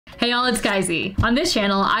Hey y'all, it's Kize. On this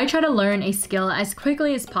channel, I try to learn a skill as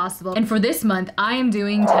quickly as possible, and for this month, I am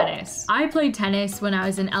doing tennis. I played tennis when I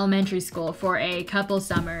was in elementary school for a couple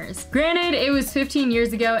summers. Granted, it was 15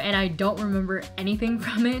 years ago and I don't remember anything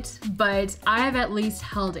from it, but I have at least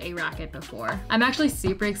held a racket before. I'm actually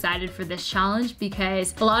super excited for this challenge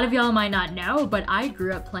because a lot of y'all might not know, but I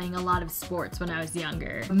grew up playing a lot of sports when I was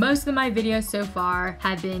younger. Most of my videos so far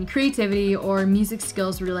have been creativity or music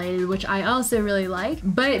skills related, which I also really like,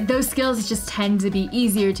 but those skills just tend to be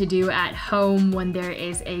easier to do at home when there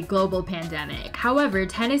is a global pandemic. However,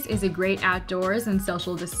 tennis is a great outdoors and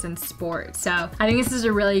social distance sport, so I think this is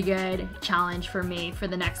a really good challenge for me for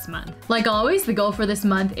the next month. Like always, the goal for this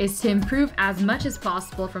month is to improve as much as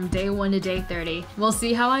possible from day 1 to day 30. We'll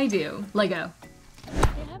see how I do. Lego.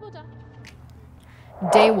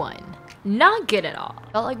 Day 1. Not good at all.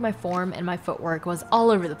 Felt like my form and my footwork was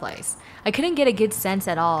all over the place. I couldn't get a good sense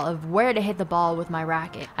at all of where to hit the ball with my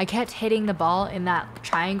racket. I kept hitting the ball in that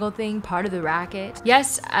triangle thing, part of the racket.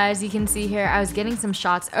 Yes, as you can see here, I was getting some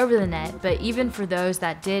shots over the net, but even for those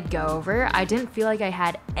that did go over, I didn't feel like I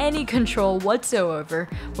had any control whatsoever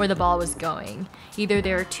where the ball was going. Either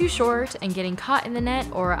they were too short and getting caught in the net,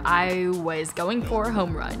 or I was going for a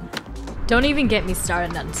home run. Don't even get me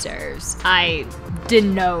started on serves. I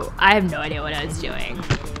have no idea what I was doing.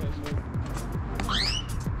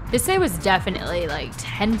 This day was definitely like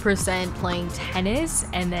 10% playing tennis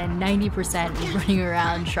and then 90% running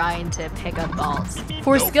around trying to pick up balls.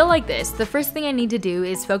 For a skill like this, the first thing I need to do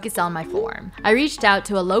is focus on my form. I reached out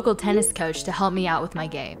to a local tennis coach to help me out with my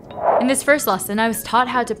game. In this first lesson, I was taught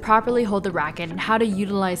how to properly hold the racket and how to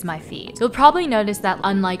utilize my feet. You'll probably notice that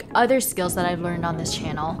unlike other skills that I've learned on this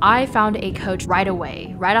channel, I found a coach right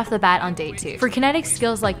away, right off the bat on day 2. For kinetic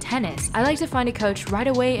skills like tennis, I like to find a coach right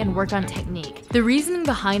away and work on technique. The reasoning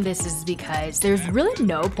behind this is because there's really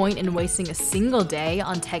no point in wasting a single day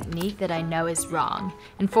on technique that I know is wrong.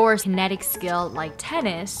 And for a kinetic skill like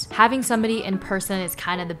tennis, having somebody in person is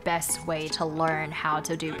kind of the best way to learn how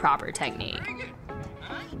to do proper technique.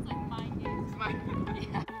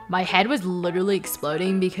 My head was literally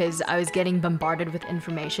exploding because I was getting bombarded with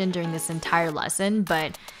information during this entire lesson,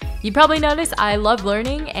 but you probably noticed I love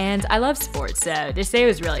learning and I love sports, so this day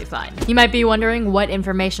was really fun. You might be wondering what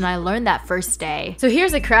information I learned that first day. So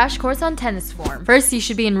here's a crash course on tennis form. First, you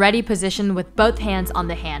should be in ready position with both hands on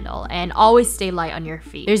the handle and always stay light on your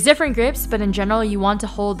feet. There's different grips, but in general, you want to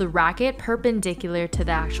hold the racket perpendicular to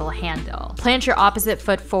the actual handle. Plant your opposite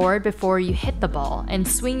foot forward before you hit the ball and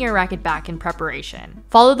swing your racket back in preparation.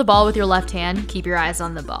 Follow the ball with your left hand, keep your eyes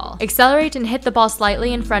on the ball. Accelerate and hit the ball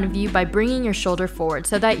slightly in front of you by bringing your shoulder forward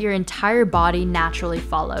so that your entire body naturally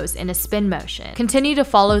follows in a spin motion. Continue to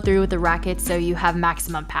follow through with the racket so you have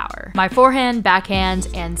maximum power. My forehand, backhand,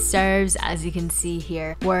 and serves, as you can see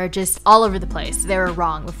here, were just all over the place. They were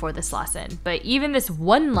wrong before this lesson, but even this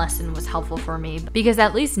one lesson was helpful for me because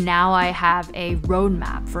at least now I have a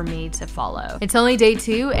roadmap for me to follow. It's only day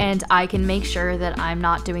 2 and I can make sure that I'm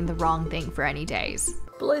not doing the wrong thing for any days.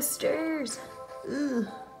 Blisters. Ugh.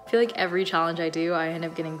 I feel like every challenge I do, I end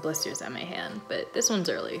up getting blisters on my hand, but this one's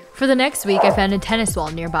early. For the next week, I found a tennis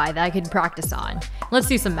ball nearby that I could practice on. Let's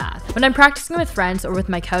do some math. When I'm practicing with friends or with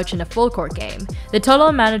my coach in a full court game, the total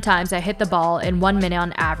amount of times I hit the ball in 1 minute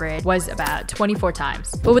on average was about 24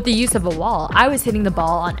 times. But with the use of a wall, I was hitting the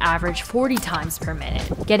ball on average 40 times per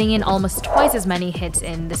minute, getting in almost twice as many hits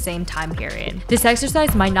in the same time period. This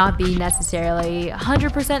exercise might not be necessarily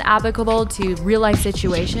 100% applicable to real life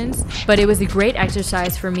situations, but it was a great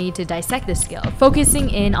exercise for me to dissect the skill, focusing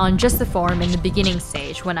in on just the form in the beginning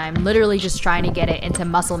stage when I'm literally just trying to get it into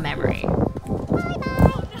muscle memory.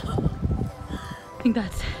 I think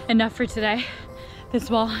that's enough for today. This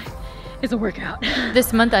ball is a workout.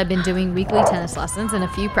 This month I've been doing weekly tennis lessons and a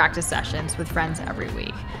few practice sessions with friends every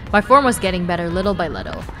week. My form was getting better little by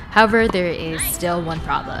little. However, there is still one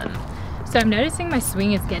problem. So I'm noticing my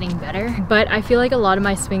swing is getting better, but I feel like a lot of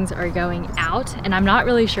my swings are going out and I'm not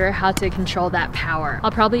really sure how to control that power.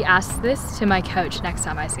 I'll probably ask this to my coach next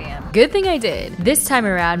time I see him. Good thing I did. This time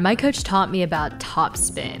around, my coach taught me about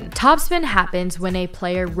topspin. Topspin happens when a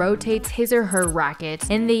player rotates his or her racket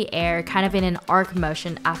in the air, kind of in an arc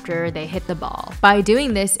motion after they hit the ball. By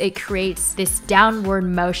doing this, it creates this downward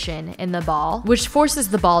motion in the ball, which forces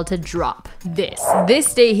the ball to drop.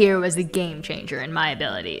 This day here was a game changer in my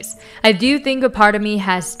abilities. I do think a part of me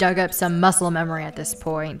has dug up some muscle memory at this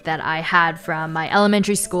point that I had from my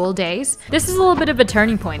elementary school days. This is a little bit of a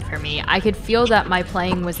turning point for me. I could feel that my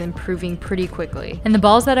playing was improving pretty quickly, and the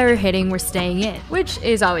balls that I were hitting were staying in, which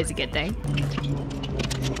is always a good thing.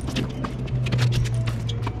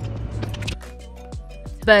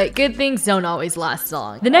 But good things don't always last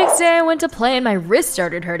long. The next day I went to play and my wrist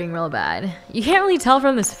started hurting real bad. You can't really tell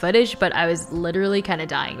from this footage, but I was literally kind of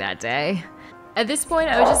dying that day. At this point,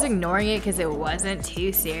 I was just ignoring it because it wasn't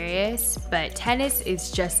too serious, but tennis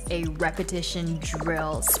is just a repetition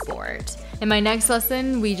drill sport. In my next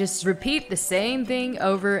lesson, we just repeat the same thing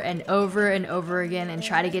over and over and over again and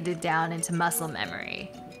try to get it down into muscle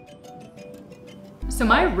memory. So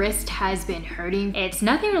my wrist has been hurting. It's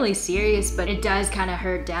nothing really serious, but it does kind of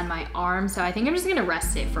hurt down my arm. So I think I'm just gonna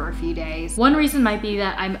rest it for a few days. One reason might be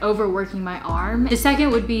that I'm overworking my arm. The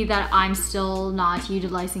second would be that I'm still not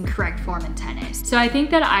utilizing correct form in tennis. So I think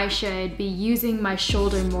that I should be using my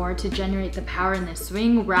shoulder more to generate the power in the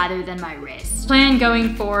swing rather than my wrist. Plan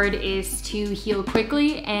going forward is to heal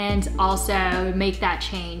quickly and also make that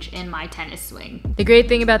change in my tennis swing. The great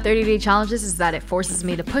thing about 30-day challenges is that it forces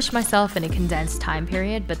me to push myself in a condensed time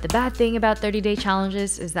period, but the bad thing about 30-day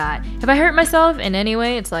challenges is that if I hurt myself in any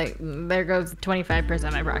way, it's like, there goes 25%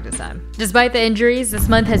 of my practice time. Despite the injuries, this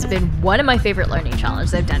month has been one of my favorite learning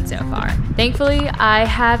challenges I've done so far. Thankfully, I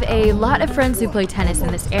have a lot of friends who play tennis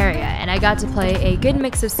in this area, and I got to play a good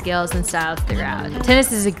mix of skills and styles throughout.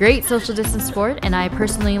 Tennis is a great social distance sport, and I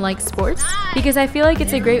personally like sports because I feel like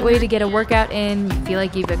it's a great way to get a workout in, you feel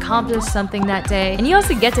like you've accomplished something that day, and you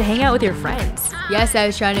also get to hang out with your friends. Yes, I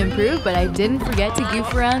was trying to improve, but I didn't forget to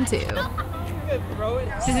goof around too.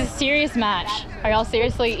 This is a serious match. Are y'all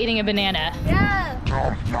seriously eating a banana? Yeah.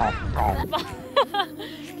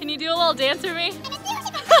 Can you do a little dance for me?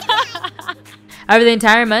 Over the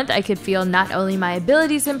entire month, I could feel not only my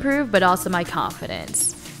abilities improve, but also my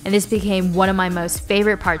confidence. And this became one of my most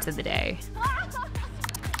favorite parts of the day.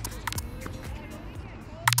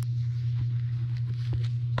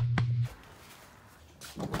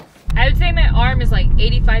 I would say my arm is like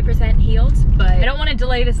 85% healed, but I don't want to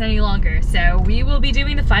delay this any longer, so we will be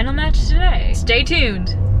doing the final match today. Stay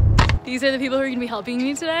tuned. These are the people who are going to be helping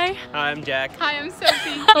me today. Hi, I'm Jack. Hi, I'm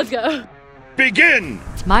Sophie. Let's go. Begin!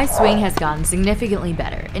 My swing has gotten significantly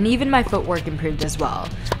better, and even my footwork improved as well.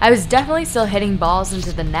 I was definitely still hitting balls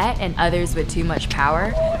into the net and others with too much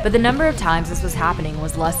power, but the number of times this was happening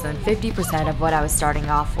was less than 50% of what I was starting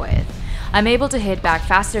off with. I'm able to hit back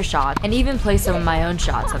faster shots and even play some of my own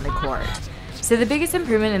shots on the court. So the biggest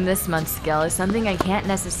improvement in this month's skill is something I can't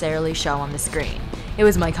necessarily show on the screen. It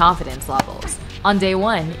was my confidence levels. On day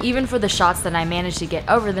one, even for the shots that I managed to get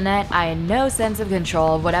over the net, I had no sense of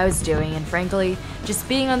control of what I was doing, and frankly, just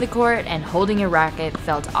being on the court and holding a racket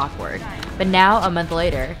felt awkward. But now, a month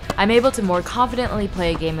later, I'm able to more confidently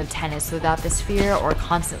play a game of tennis without this fear or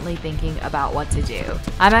constantly thinking about what to do.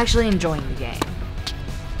 I'm actually enjoying the game.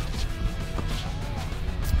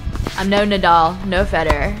 I'm no Nadal, no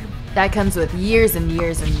Federer. That comes with years and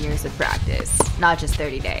years and years of practice, not just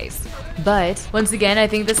 30 days. But once again, I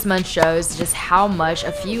think this month shows just how much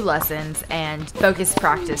a few lessons and focused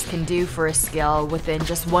practice can do for a skill within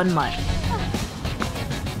just 1 month.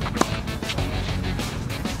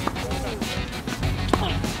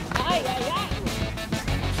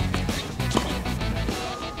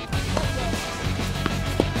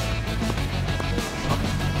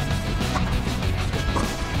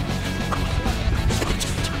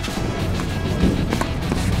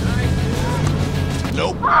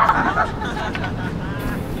 Nope.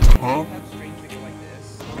 Huh?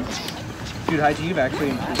 Dude, high you've actually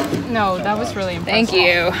improved. No, that was really impressive. Thank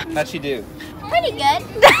you. How'd she do? Pretty good.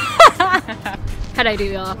 How'd I do,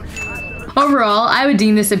 y'all? Overall, I would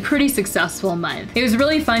deem this a pretty successful month. It was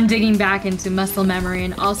really fun digging back into muscle memory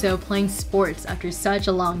and also playing sports after such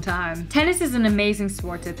a long time. Tennis is an amazing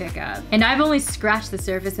sport to pick up, and I've only scratched the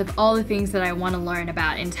surface of all the things that I want to learn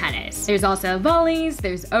about in tennis. There's also volleys,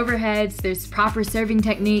 there's overheads, there's proper serving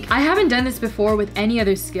technique. I haven't done this before with any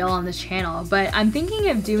other skill on this channel, but I'm thinking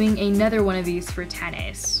of doing another one of these for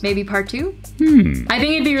tennis. Maybe part 2? I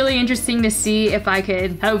think it'd be really interesting to see if I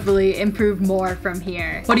could hopefully improve more from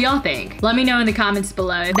here. What do y'all think? Let me know in the comments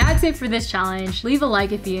below. That's it for this challenge. Leave a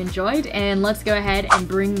like if you enjoyed, and let's go ahead and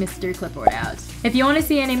bring Mr. Clipboard out. If you want to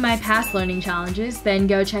see any of my past learning challenges, then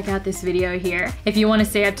go check out this video here. If you want to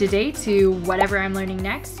stay up to date to whatever I'm learning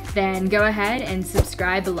next, then go ahead and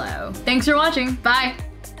subscribe below. Thanks for watching. Bye!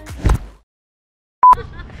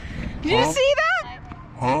 Did you see that?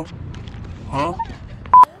 Huh? Huh?